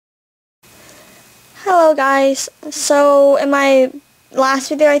Hello guys, so in my last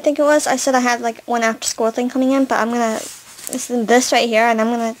video I think it was, I said I had like one after school thing coming in, but this is this right here, and I'm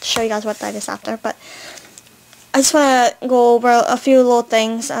gonna show you guys what that is after, but I just want to go over a few little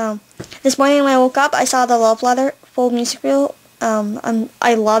things. This morning when I woke up, I saw the Love Letter full music video.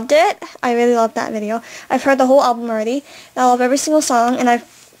 I loved it. I really loved that video. I've heard the whole album already, and I love every single song, and I've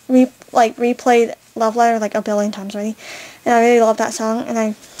replayed Love Letter like a billion times already, and I really love that song, and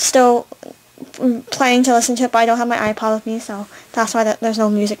I'm still planning to listen to it, but I don't have my iPod with me, so that's why there's no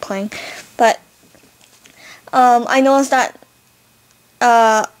music playing. But I noticed that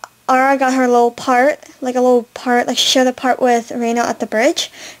Ara got her little part, like she shared a part with Reina at the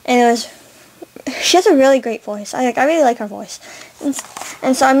bridge, and she has a really great voice. I really like her voice,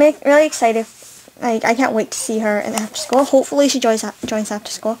 and so I'm really excited. Like, I can't wait to see her in after school. Hopefully she joins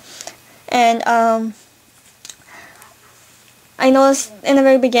after school. And I noticed in the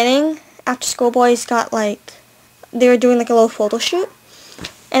very beginning, after school boys got they were doing like a little photo shoot,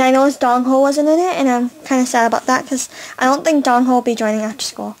 and I noticed Dong Ho wasn't in it, and I'm kind of sad about that because I don't think Dong Ho will be joining after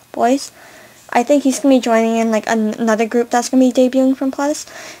school boys. I think he's gonna be joining in like another group that's gonna be debuting from PLEDIS,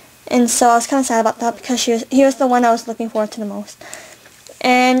 and so I was kind of sad about that because he was the one I was looking forward to the most.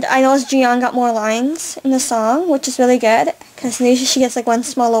 And I noticed Jiyeon got more lines in the song, which is really good, because usually she gets like one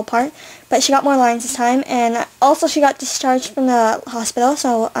small little part, but she got more lines this time, and also she got discharged from the hospital,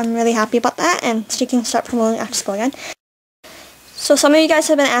 so I'm really happy about that, and she can start promoting after school again. So some of you guys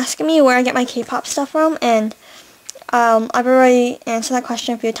have been asking me where I get my K-pop stuff from, and I've already answered that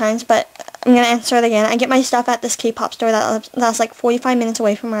question a few times, but I'm going to answer it again. I get my stuff at this K-pop store that's like 45 minutes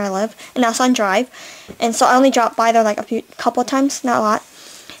away from where I live, and that's on Drive, and so I only drop by there like a couple of times, not a lot.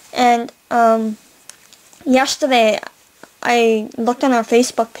 And yesterday I looked on our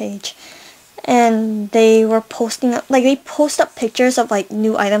Facebook page, and they were posting up, they post up pictures of like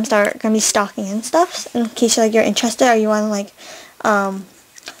new items that are gonna be stocking and stuff, in case you're interested or you want to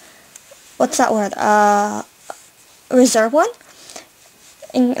what's that word, reserve one,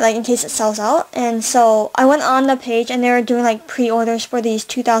 in case it sells out. And so I went on the page, and they were doing like pre-orders for these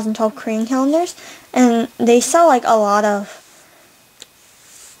 2012 Korean calendars, and they sell like a lot of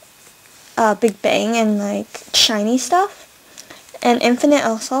Big Bang and like shiny stuff, and Infinite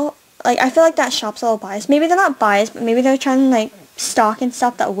also. Like, I feel like that shop's a little biased. Maybe they're not biased, but maybe they're trying to like stock and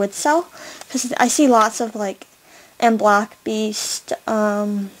stuff that would sell, because I see lots of like and Black Beast,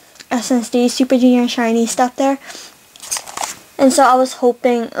 SNSD, Super Junior shiny stuff there. And so I was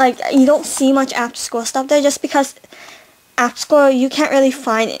hoping, like, you don't see much after school stuff there, just because after school you can't really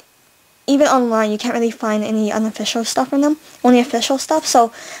find it. Even online you can't really find any unofficial stuff from them, only official stuff.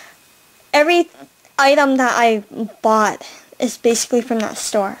 So every item that I bought is basically from that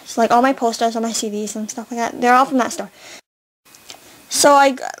store. So like all my posters, all my CDs and stuff like that, they're all from that store. So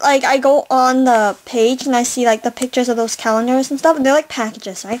I go on the page, and I see like the pictures of those calendars and stuff, and they're like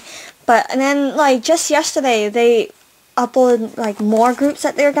packages, right? And then like just yesterday they uploaded like more groups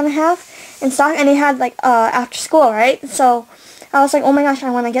that they're gonna have in stock, and they had like after school, right? So I was like, oh my gosh, I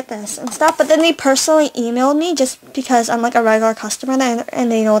want to get this and stuff. But then they personally emailed me, just because I'm like a regular customer there, and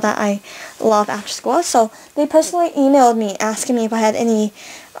they know that I love after school. So they personally emailed me asking me if I had any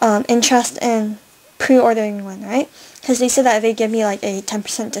interest in pre-ordering one, right? Because they said that they give me like a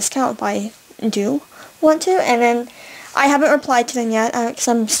 10% discount if I do want to. And then I haven't replied to them yet, because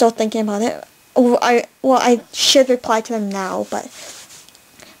I'm still thinking about it. I should reply to them now, but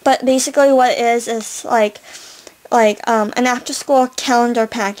basically what it is like an after school calendar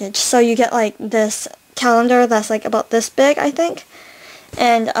package. So you get like this calendar that's like about this big, I think,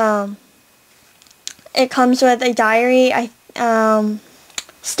 and it comes with a diary,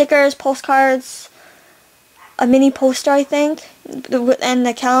 stickers, postcards, a mini poster, I think, and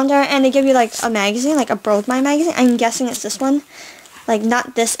the calendar, and they give you like a magazine, like a Broad My magazine. I'm guessing it's this one, like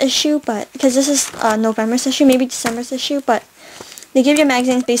not this issue, but because this is November's issue, maybe December's issue, but they give you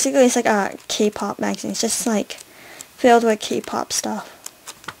magazines. Basically it's like a K-pop magazine. It's just like filled with K-pop stuff.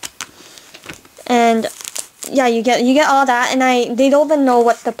 And yeah, you get all that, and they don't even know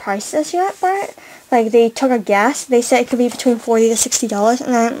what the price is yet for it. Like, they took a guess. They said it could be between $40 to $60,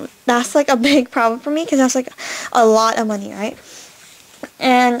 and that's like a big problem for me, because that's like a lot of money, right?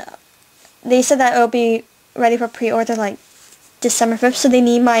 And they said that it'll be ready for pre-order like December 5th, so they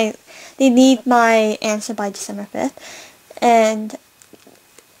need my answer by December 5th, and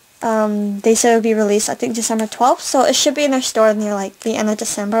they said it would be released, I think, December 12th, so it should be in their store near like the end of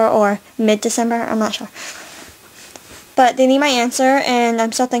December or mid-December, I'm not sure. But they need my answer, and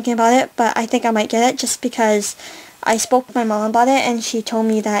I'm still thinking about it, but I think I might get it, just because I spoke with my mom about it, and she told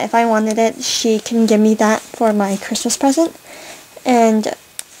me that if I wanted it, she can give me that for my Christmas present. And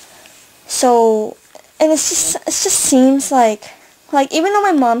so And it just seems like even though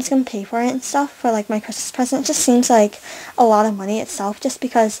my mom's gonna pay for it and stuff for like my Christmas present, it just seems like a lot of money itself, just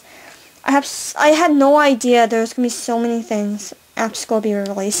because I had no idea there was gonna be so many things after school be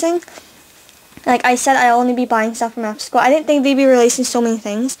releasing. Like I said, I'll only be buying stuff from after school. I didn't think they'd be releasing so many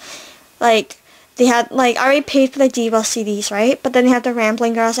things. Like they had, like, I already paid for the DIVA CDs, right? But then they have the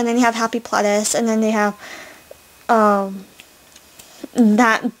Rambling Girls, and then they have Happy PLEDIS, and then they have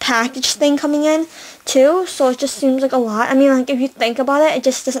that package thing coming in too. So it just seems like a lot. I mean, like, if you think about it, it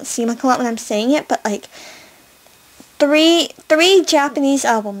just doesn't seem like a lot when I'm saying it, but like three Japanese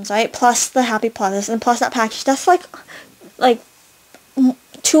albums, right? Plus the Happy PLEDIS and plus that package. That's like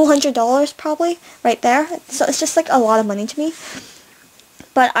 $200 probably right there. So it's just like a lot of money to me.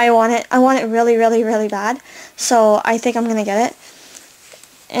 But I want it really, really, really bad. So I think I'm gonna get it.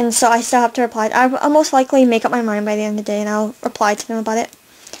 And so I still have to reply. I'll most likely make up my mind by the end of the day, and I'll reply to them about it.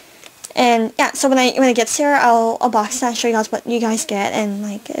 And yeah, so when it gets here, I'll box that and show you guys what you guys get. And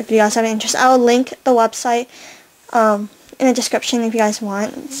like, if you guys have an interest, I'll link the website in the description if you guys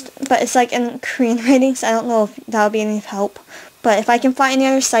want. But it's like in Korean writing, so I don't know if that'll be any help. But if I can find any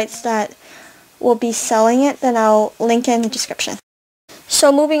other sites that will be selling it, then I'll link it in the description.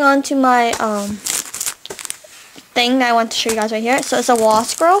 So moving on to my thing that I want to show you guys right here. So it's a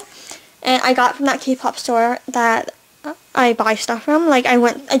Wallscroll, and I got from that K-pop store that I buy stuff from. Like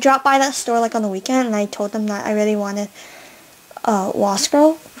I dropped by that store like on the weekend, and I told them that I really wanted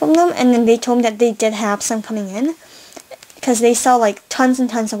Wallscroll from them, and then they told me that they did have some coming in, because they sell like tons and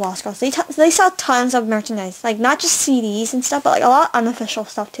tons of Wallscrolls. They sell tons of merchandise, like not just CDs and stuff, but like a lot of unofficial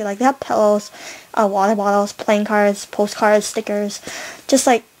stuff too. Like they have pillows, water bottles, playing cards, postcards, stickers, just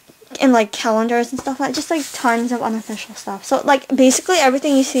like, and like calendars and stuff like that. Just like tons of unofficial stuff. So like basically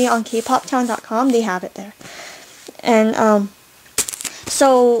everything you see on kpoptown.com, they have it there. And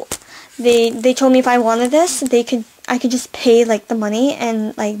so they told me if I wanted this, I could just pay like the money,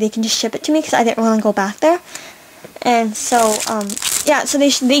 and like they can just ship it to me, because I didn't want to go back there. And so yeah, so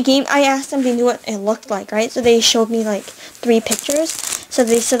I asked them if they knew what it looked like, right? So they showed me like 3 pictures. So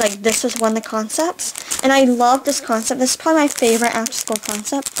they said like this was one of the concepts, and I love this concept. This is probably my favorite after school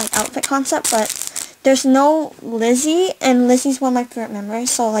concept, like outfit concept. But there's no Lizzie, and Lizzie's one of my favorite members.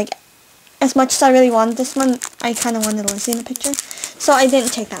 So like, as much as I really wanted this one, I kind of wanted Lizzie in the picture, so I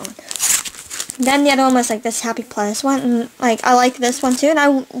didn't take that one. Then the other one was like this Happy PLEDIS one, and like I like this one too, and I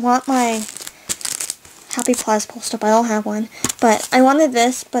want my Happy PLEDIS poster, but I don't have one. But I wanted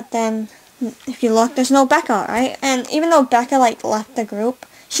this, but then if you look, there's no Becca, right? And even though Becca like left the group,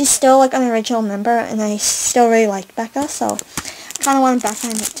 she's still like an original member, and I still really liked Becca, so I kind of wanted Becca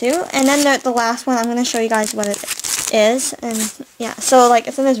in it too. And then the last one, I'm going to show you guys what it is. And yeah, so like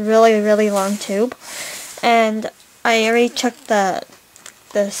it's in this really, really long tube, and I already took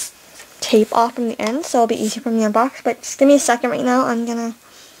this tape off from the end, so it'll be easy for me to unbox. But just give me a second right now. I'm going to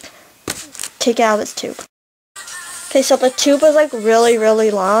take it out of this tube. Okay, so the tube was like really, really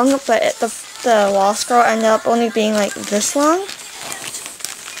long, but the Wallscroll ended up only being like this long.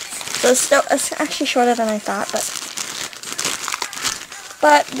 So it's actually shorter than I thought,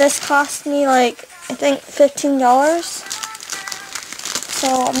 but this cost me like, I think $15. So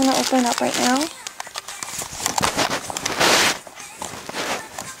I'm gonna open it up right now.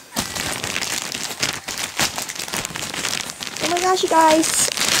 Oh my gosh, you guys!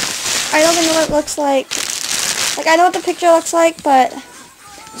 I don't even know what it looks like. Like, I know what the picture looks like, but,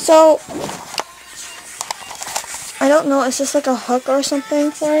 so, I don't know, it's just like a hook or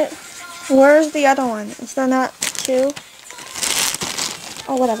something for it. Where's the other one? Is there not 2?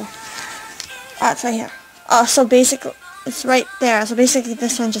 Oh, whatever. Ah, it's right here. Oh, so basically, it's right there. So basically,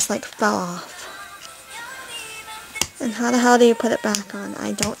 this one just like fell off. And how the hell do you put it back on?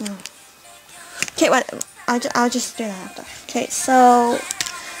 I don't know. Okay, what? I'll just do that after. Okay, so,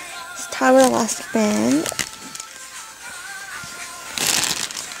 let's tie with elastic band.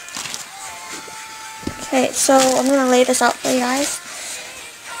 Okay, so I'm going to lay this out for you guys.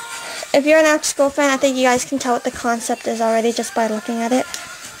 If you're an after school fan, I think you guys can tell what the concept is already just by looking at it.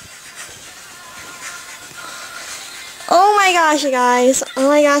 Oh my gosh, you guys. Oh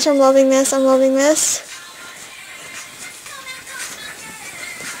my gosh, I'm loving this. I'm loving this.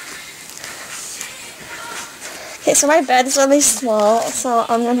 Okay, so my bed is really small, so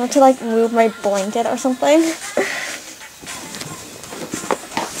I'm going to have to like move my blanket or something.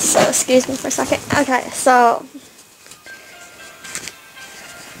 So, excuse me for a second. Okay, so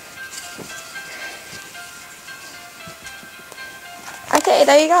okay,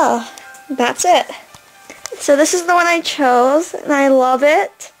 there you go. That's it. So this is the one I chose, and I love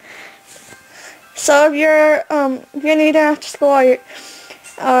it. So if you're new to after school,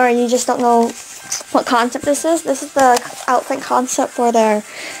 or you just don't know what concept this is. This is the outfit concept for their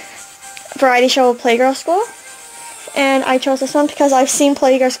variety show Playgirl School. And I chose this one because I've seen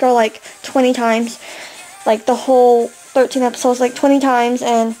Playgirl School like 20 times. Like the whole 13 episodes like 20 times.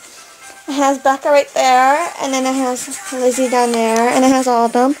 And it has Becca right there. And then it has Lizzie down there. And it has all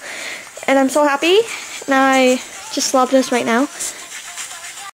of them. And I'm so happy. And I just love this right now.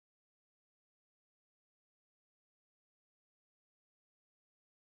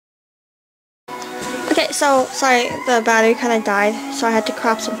 Okay, so, sorry, the battery kind of died, so I had to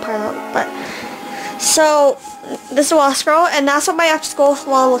crop some part out, but, so, this is Wallscroll, and that's what my after-school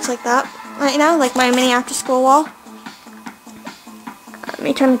wall looks like that, right now, like my mini after-school wall. Let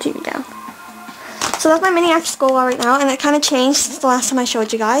me turn the TV down. So that's my mini after-school wall right now, and it kind of changed since the last time I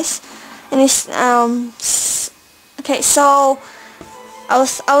showed you guys. And it's, okay, so, I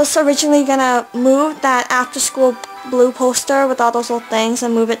was originally gonna move that after-school blue poster with all those little things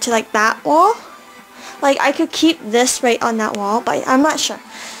and move it to, like, that wall. Like, I could keep this right on that wall, but I'm not sure.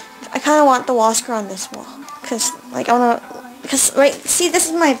 I kind of want the Wallscroll on this wall. Because, like, I want to... Because, right, see, this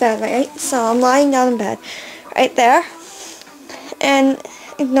is my bed, right? So, I'm lying down in bed. Right there. And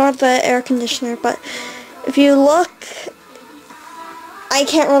ignore the air conditioner, but if you look, I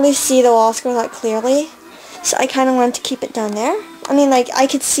can't really see the Wallscroll that clearly. So, I kind of wanted to keep it down there. I mean, like, I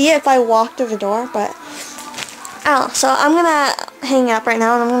could see it if I walked through the door, but... I don't know. So, I'm going to hang it up right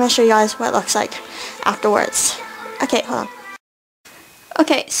now, and I'm going to show you guys what it looks like afterwards. Okay, hold on.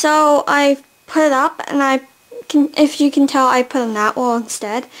 Okay, so I put it up, and if you can tell, I put on that wall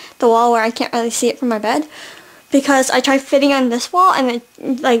instead, the wall where I can't really see it from my bed, because I tried fitting on this wall, and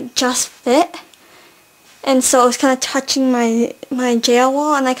it like just fit, and so it was kind of touching my jail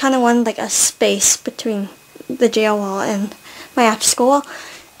wall, and I kind of wanted like a space between the jail wall and my after school wall,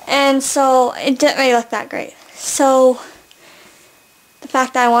 and so it didn't really look that great. So the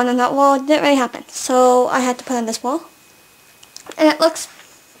fact that I wanted that wall didn't really happen. So I had to put on this wall. And it looks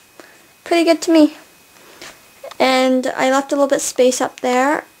pretty good to me. And I left a little bit of space up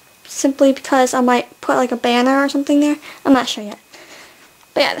there simply because I might put like a banner or something there. I'm not sure yet.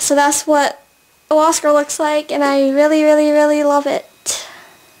 But yeah, so that's what the Wallscroll looks like, and I really, really, really love it.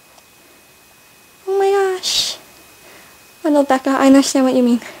 Oh my gosh. I know, Becca, I understand what you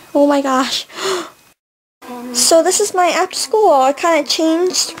mean. Oh my gosh. So this is my after school wall. It kind of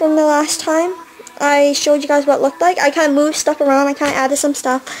changed from the last time I showed you guys what it looked like. I kind of moved stuff around. I kind of added some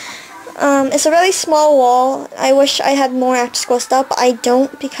stuff. It's a really small wall. I wish I had more after school stuff, but I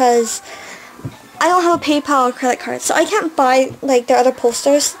don't because I don't have a PayPal or credit card. So I can't buy like the other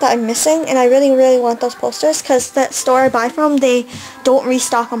posters that I'm missing, and I really, really want those posters because that store I buy from, they don't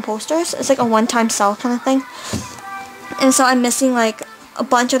restock on posters. It's like a one-time sell kind of thing. And so I'm missing like a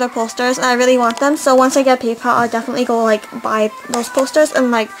bunch of their posters, and I really want them. So once I get PayPal, I'll definitely go like buy those posters,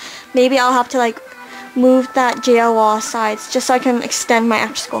 and like maybe I'll have to like move that jail wall aside just so I can extend my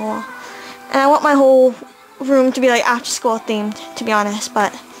after school wall. And I want my whole room to be like after school themed, to be honest.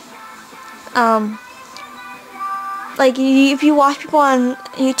 But like if you watch people on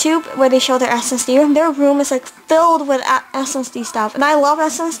YouTube where they show their SNSD room, their room is like filled with SNSD stuff, and I love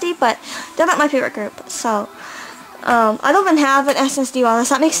SNSD, but they're not my favorite group. So I don't even have an SNSD wall. Does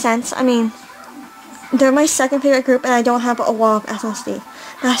that make sense? I mean, they're my second favorite group, and I don't have a wall of SNSD.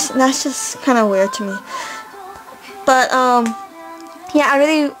 That's just kind of weird to me. But yeah, I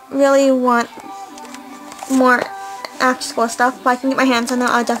really, really want more after school stuff. If I can get my hands on them,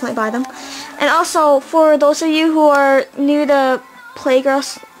 I'll definitely buy them. And also, for those of you who are new to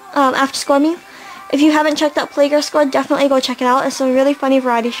Playgirl after school, if you haven't checked out Playgirl School, definitely go check it out. It's a really funny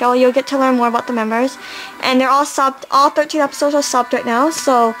variety show. You'll get to learn more about the members. And they're all subbed. All 13 episodes are subbed right now.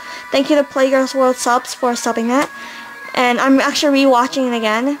 So thank you to Playgirls World Subs for subbing that. And I'm actually rewatching it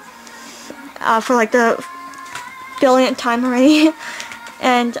again for like the billionth time already.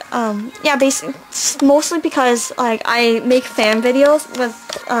 And yeah, basically, mostly because like I make fan videos with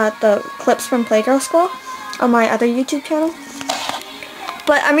the clips from Playgirl School on my other YouTube channel.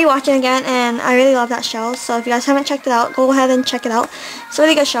 But I'm rewatching again, and I really love that show. So if you guys haven't checked it out, go ahead and check it out. It's a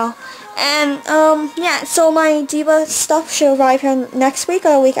really good show. And yeah, so my Diva stuff should arrive here next week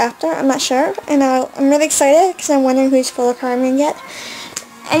or a week after. I'm not sure. And I'm really excited because I'm wondering who's full of I'm going to get.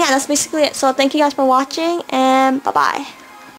 And yeah, that's basically it. So thank you guys for watching, and bye-bye.